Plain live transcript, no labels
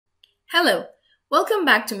Hello, welcome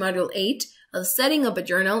back to Module 8 of Setting Up a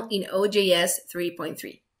Journal in OJS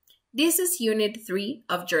 3.3. This is Unit 3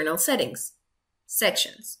 of Journal Settings.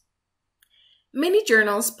 Sections. Many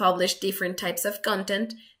journals publish different types of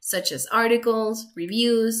content, such as articles,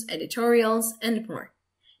 reviews, editorials, and more.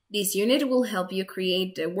 This unit will help you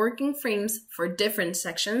create the working frames for different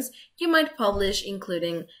sections you might publish,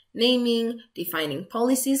 including naming, defining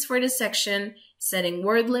policies for the section, setting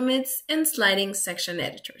word limits, and sliding section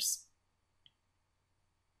editors.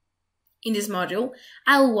 In this module,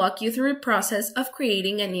 I'll walk you through the process of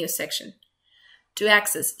creating a new section. To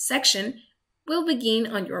access section, we'll begin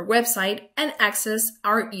on your website and access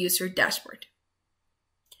our user dashboard.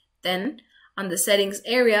 Then, on the settings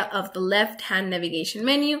area of the left-hand navigation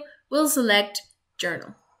menu, we'll select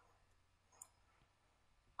Journal.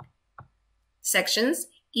 Sections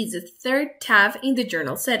is the third tab in the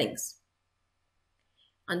journal settings.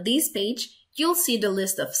 On this page, you'll see the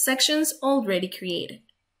list of sections already created.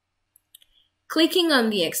 Clicking on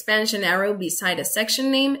the expansion arrow beside a section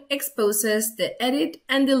name exposes the Edit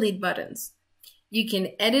and Delete buttons. You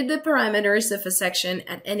can edit the parameters of a section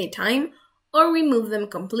at any time or remove them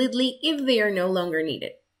completely if they are no longer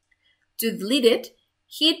needed. To delete it,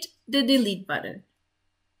 hit the Delete button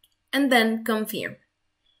and then Confirm.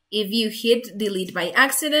 If you hit Delete by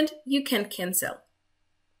accident, you can cancel.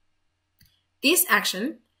 This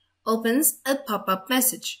action opens a pop-up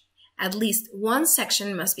message. At least one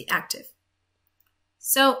section must be active.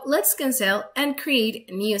 So let's cancel and create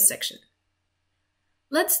a new section.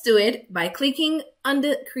 Let's do it by clicking on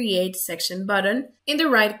the Create Section button in the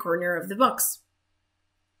right corner of the box.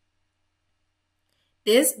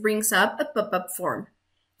 This brings up a pop-up form.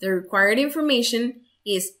 The required information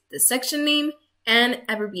is the section name and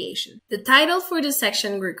abbreviation. The title for the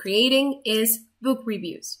section we're creating is Book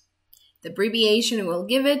Reviews. The abbreviation we'll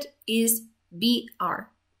give it is BR.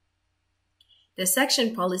 The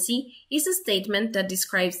section policy is a statement that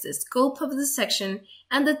describes the scope of the section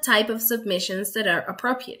and the type of submissions that are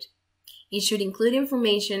appropriate. It should include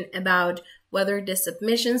information about whether the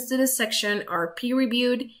submissions to the section are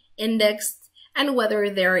peer-reviewed, indexed, and whether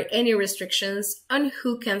there are any restrictions on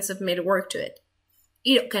who can submit work to it.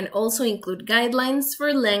 It can also include guidelines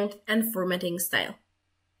for length and formatting style.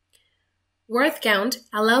 Word count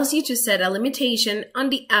allows you to set a limitation on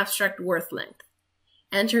the abstract word length.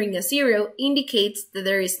 Entering a 0 indicates that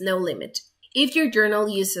there is no limit. If your journal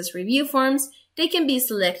uses review forms, they can be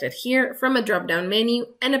selected here from a drop-down menu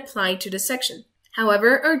and applied to the section.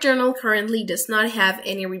 However, our journal currently does not have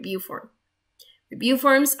any review form. Review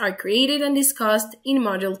forms are created and discussed in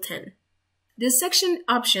Module 10. The section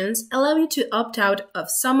options allow you to opt out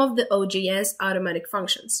of some of the OJS automatic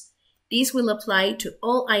functions. These will apply to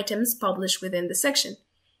all items published within the section.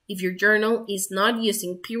 If your journal is not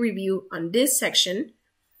using peer review on this section,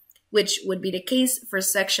 which would be the case for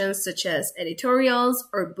sections such as editorials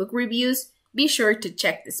or book reviews, be sure to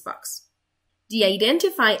check this box. The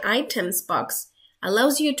Identify Items box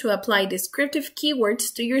allows you to apply descriptive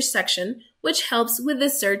keywords to your section, which helps with the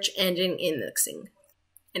search engine indexing.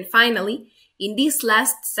 And finally, in this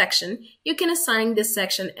last section, you can assign the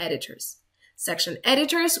section editors. Section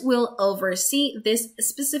editors will oversee this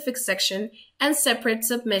specific section and separate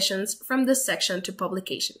submissions from the section to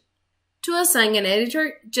publication. To assign an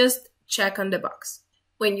editor, just check on the box.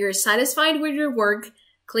 When you're satisfied with your work,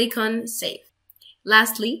 click on Save.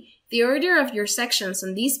 Lastly, the order of your sections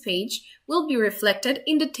on this page will be reflected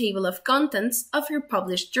in the table of contents of your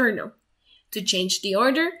published journal. To change the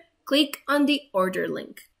order, click on the Order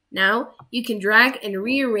link. Now, you can drag and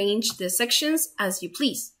rearrange the sections as you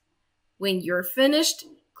please. When you're finished,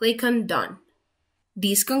 click on Done.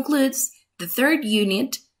 This concludes the third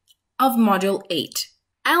unit of Module 8.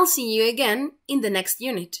 I'll see you again in the next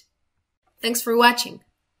unit. Thanks for watching.